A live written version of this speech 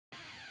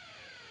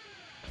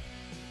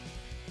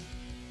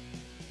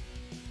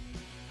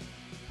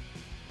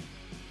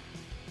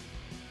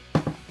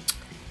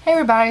Hey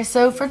everybody,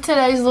 so for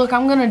today's look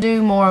I'm going to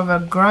do more of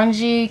a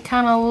grungy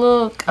kind of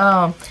look.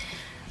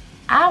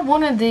 I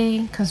wanted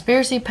the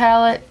Conspiracy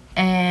palette,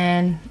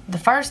 and the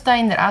first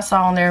thing that I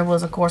saw on there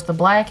was of course the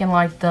black and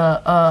like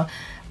the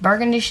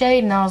burgundy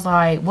shade, and I was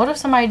like, what if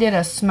somebody did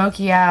a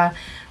smoky eye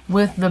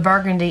with the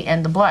burgundy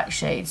and the black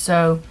shade?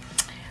 So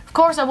of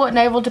course I wasn't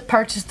able to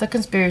purchase the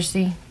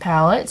Conspiracy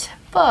palette,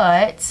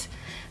 but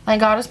thank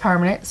God it's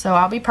permanent, so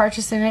I'll be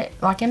purchasing it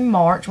like in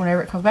March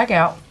whenever it comes back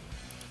out.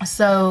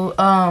 So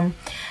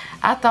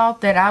I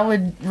thought that I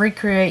would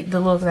recreate the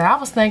look that I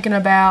was thinking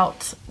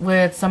about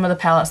with some of the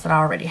palettes that I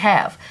already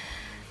have.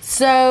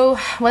 So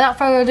without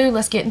further ado,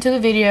 let's get into the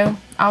video.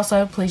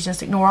 Also, please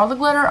just ignore all the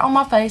glitter on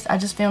my face. I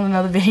just filmed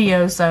another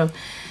video, so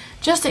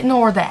just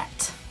ignore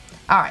that.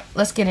 Alright,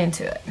 let's get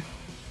into it.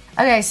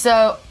 Okay,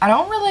 so I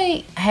don't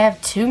really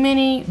have too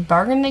many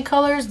burgundy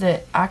colors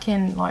that I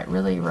can like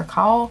really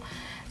recall.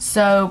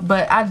 So,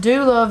 but I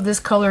do love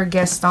this color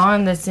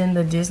Gaston that's in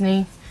the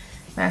Disney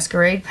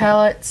Masquerade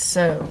palette.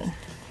 So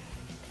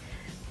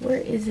where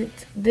is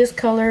it? This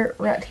color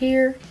right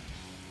here.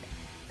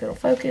 It'll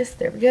focus.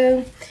 There we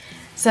go.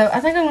 So I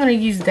think I'm going to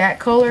use that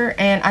color,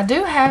 and I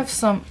do have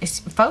some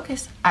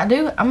focus. I'm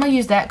going to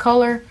use that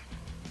color.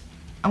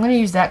 I'm going to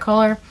use that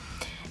color,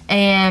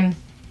 and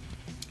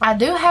I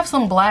do have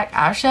some black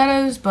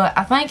eyeshadows, but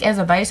I think as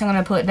a base I'm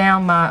going to put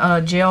down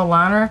my gel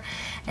liner,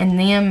 and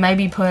then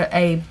maybe put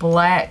a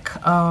black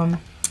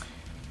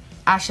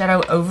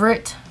eyeshadow over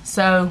it.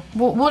 So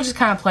we'll just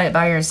kind of play it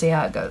by ear and see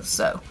how it goes.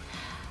 So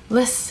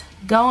let's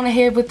go on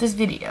ahead with this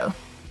video.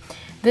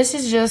 This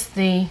is just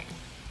the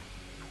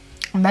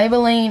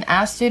Maybelline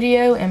Eye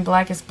Studio in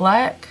Blackest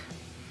Black,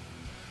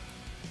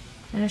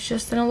 and it's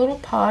just in a little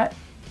pot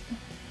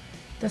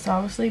that's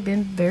obviously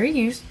been very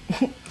used.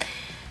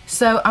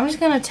 So I'm just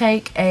going to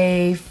take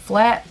a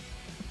flat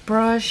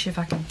brush, if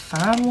I can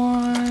find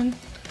one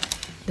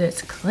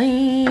that's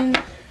clean.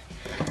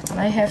 I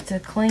may have to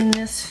clean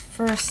this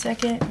for a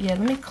second. Yeah,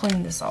 let me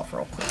clean this off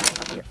real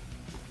quick.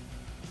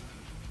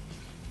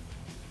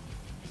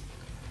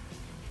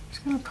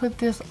 Just gonna put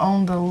this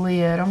on the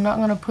lid. I'm not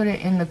gonna put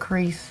it in the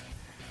crease.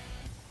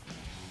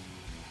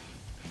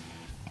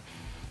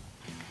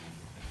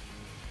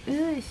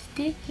 Ooh, it's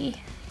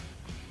sticky.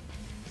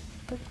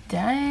 But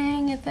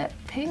dang, it's that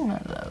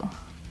pigment though.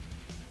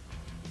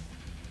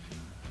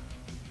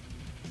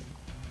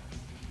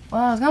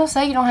 Well, I was gonna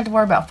say you don't have to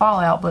worry about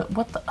fallout, but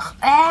what the?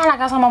 Ah, I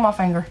got some on my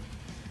finger.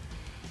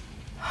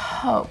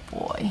 Oh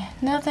boy,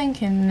 nothing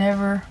can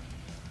never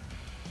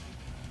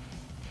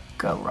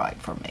go right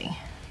for me.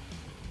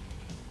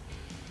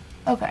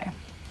 Okay,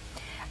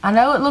 I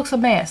know it looks a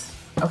mess,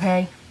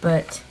 okay,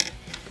 but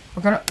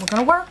we're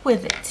gonna work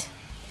with it.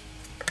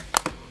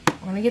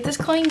 We're gonna get this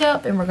cleaned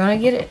up, and we're gonna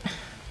get it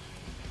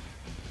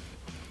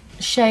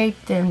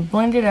shaped and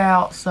blended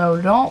out. So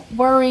don't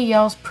worry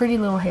y'all's pretty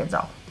little heads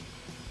off.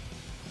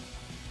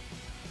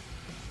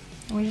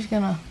 We're just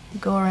gonna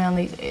go around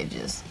these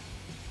edges.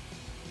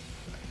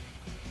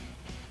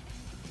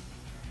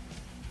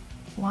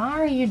 Why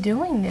are you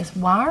doing this?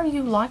 Why are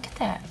you like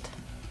that?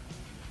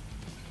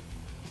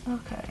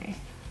 Okay.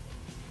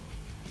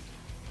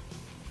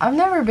 I've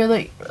never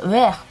really,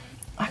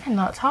 I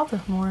cannot talk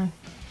this morning.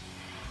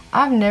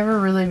 I've never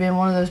really been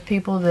one of those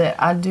people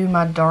that I do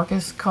my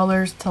darkest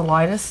colors to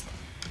lightest.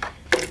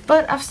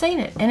 But I've seen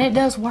it, and it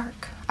does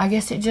work. I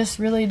guess it just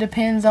really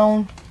depends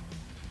on,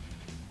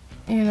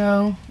 you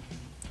know,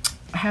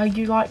 how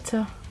you like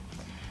to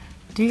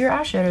do your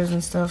eyeshadows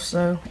and stuff.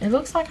 So it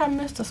looks like I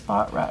missed a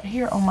spot right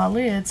here on my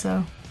lid.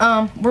 So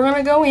we're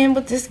gonna go in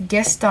with this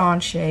Gaston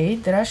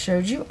shade that I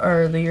showed you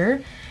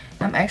earlier.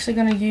 I'm actually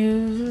gonna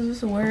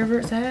use, wherever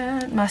it's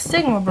at, my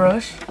Sigma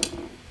brush.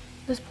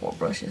 This poor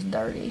brush is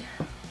dirty.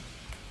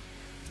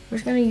 We're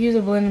just gonna use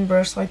a blending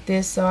brush like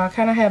this, so I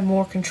kind of have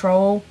more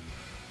control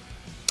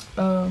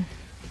of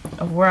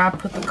where I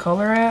put the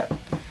color at.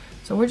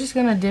 So we're just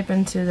gonna dip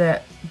into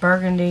that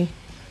burgundy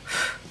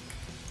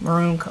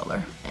maroon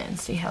color and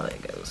see how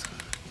that goes,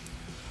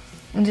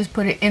 and just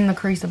put it in the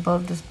crease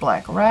above this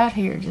black right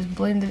here. Just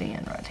blend it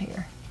in right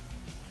here.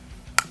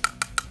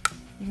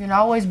 You can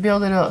always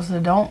build it up,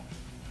 so don't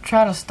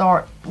try to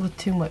start with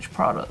too much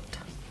product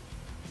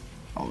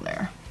on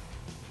there.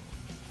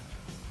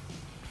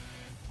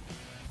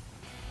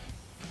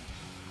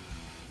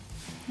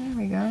 There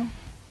we go.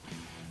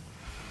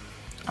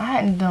 I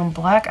hadn't done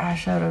black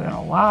eyeshadow in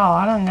a while.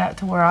 I done got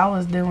to where I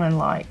was doing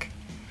like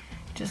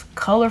just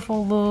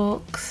colorful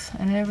looks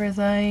and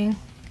everything.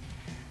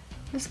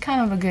 It's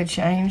kind of a good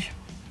change.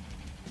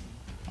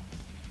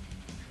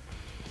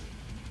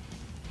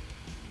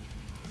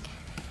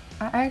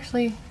 I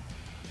actually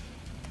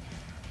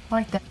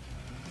like that.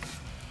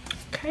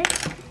 Okay.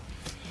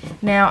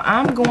 Now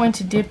I'm going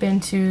to dip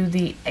into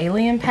the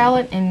Alien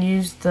palette and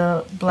use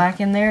the black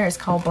in there. It's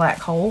called Black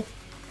Hole.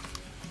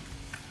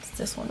 It's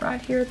this one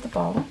right here at the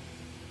bottom.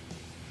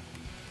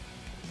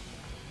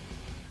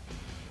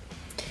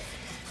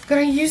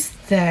 Gonna use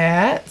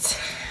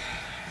that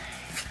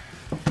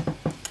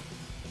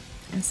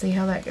and see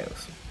how that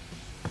goes.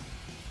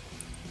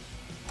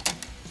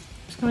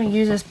 Just I'm going to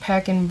use this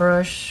packing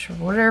brush,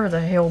 whatever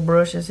the hell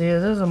brush this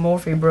is. This is a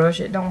Morphe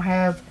brush. It don't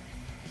have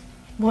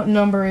what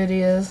number it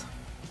is.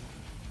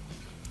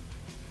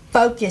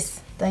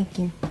 Focus. Thank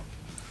you.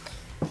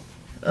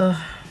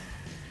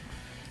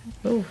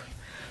 Ooh.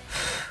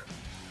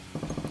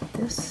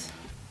 This.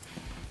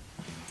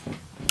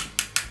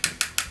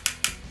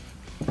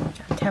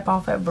 Tap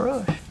off that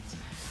brush.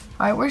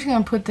 Alright, we're just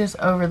going to put this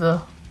over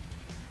the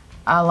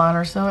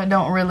eyeliner so it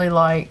don't really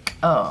like,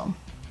 so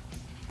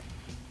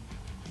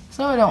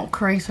it don't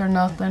crease or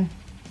nothing.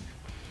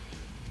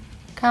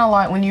 Kind of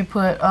like when you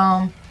put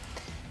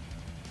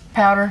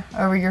powder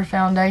over your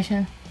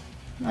foundation.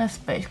 That's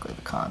basically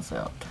the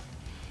concept.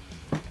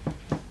 I'm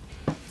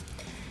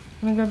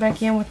going to go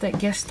back in with that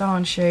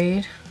Gaston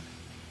shade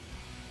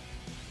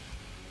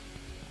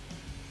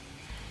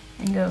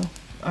and go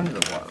under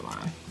the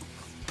waterline.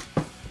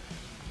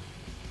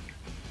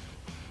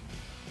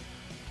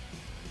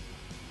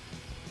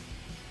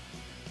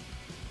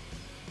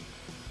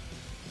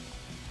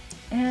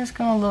 And it's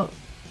going to look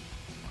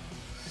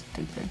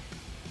stupid.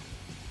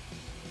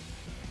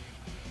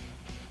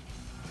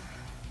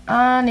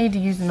 I need to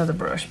use another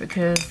brush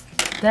because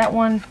that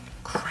one,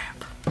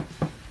 crap.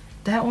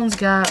 That one's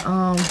got,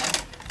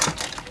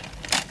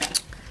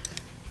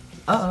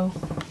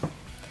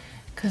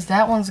 because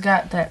that one's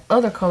got that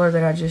other color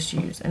that I just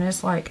used, and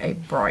it's like a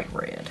bright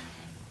red.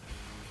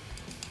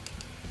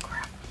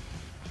 Crap.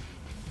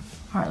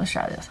 Alright, let's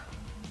try this.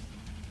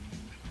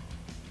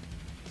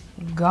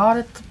 Got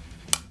it.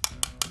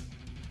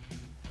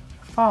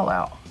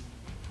 Fallout.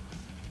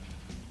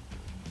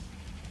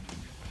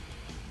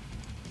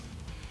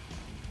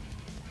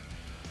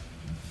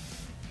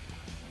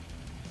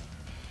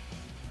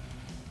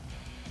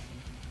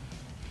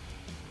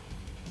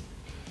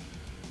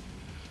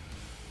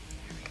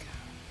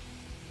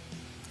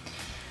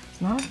 It's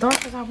not as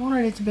dark as I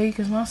wanted it to be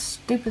because my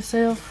stupid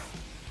self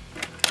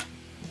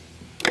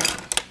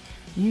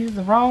used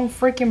the wrong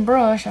freaking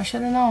brush. I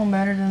should have known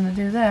better than to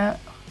do that.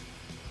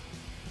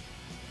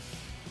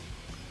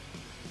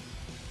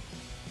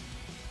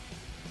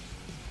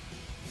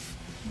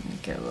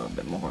 Get a little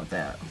bit more of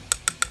that.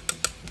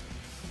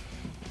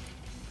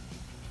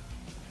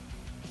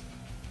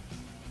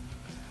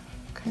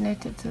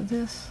 Connect it to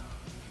this.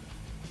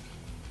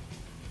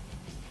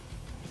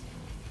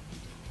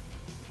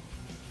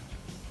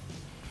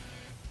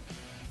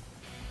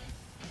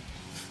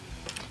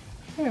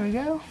 There we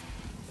go.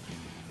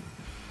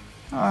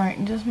 Alright,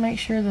 and just make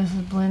sure this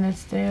is blended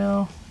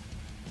still.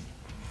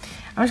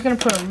 I'm just going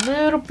to put a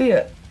little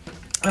bit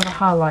of a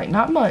highlight,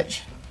 not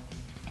much.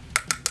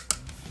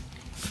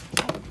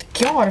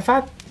 God, if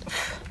I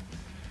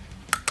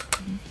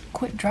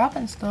quit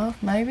dropping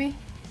stuff, maybe.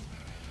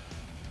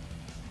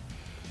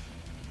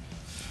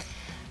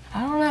 I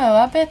don't know.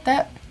 I bet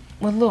that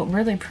would look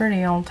really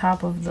pretty on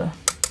top of the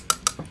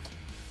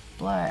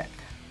black.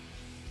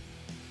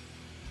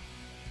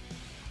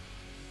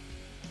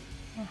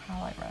 I'll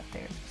highlight right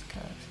there just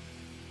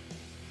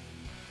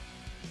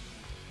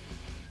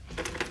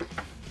because.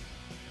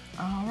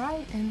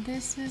 Alright, and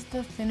this is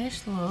the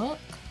finished look.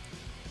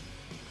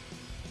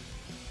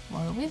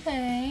 What do we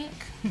think?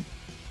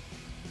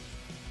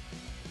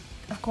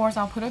 Of course,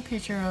 I'll put a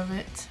picture of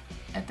it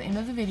at the end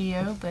of the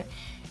video, but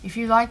if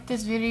you like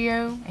this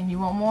video and you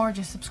want more,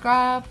 just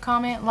subscribe,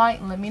 comment,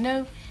 like, and let me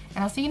know.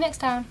 And I'll see you next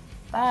time.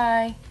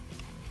 Bye.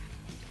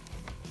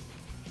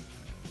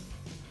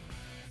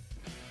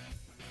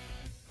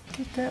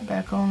 Get that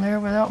back on there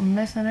without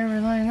messing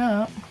everything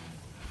up.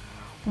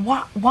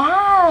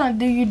 Why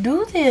do you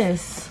do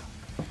this?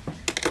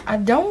 I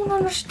don't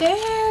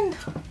understand.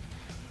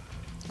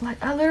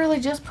 Like, I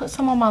literally just put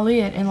some on my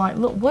lid and like,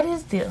 look, what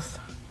is this?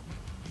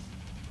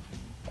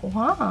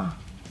 Why?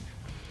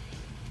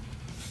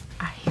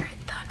 I hear it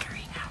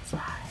thundering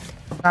outside.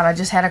 God, I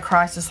just had a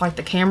crisis. Like,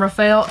 the camera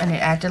fell and it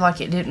acted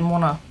like it didn't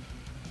want to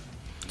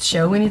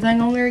show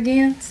anything on there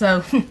again.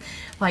 So,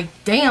 like,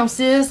 damn,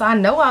 sis, I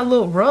know I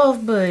look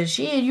rough, but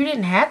shit, you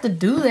didn't have to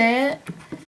do that.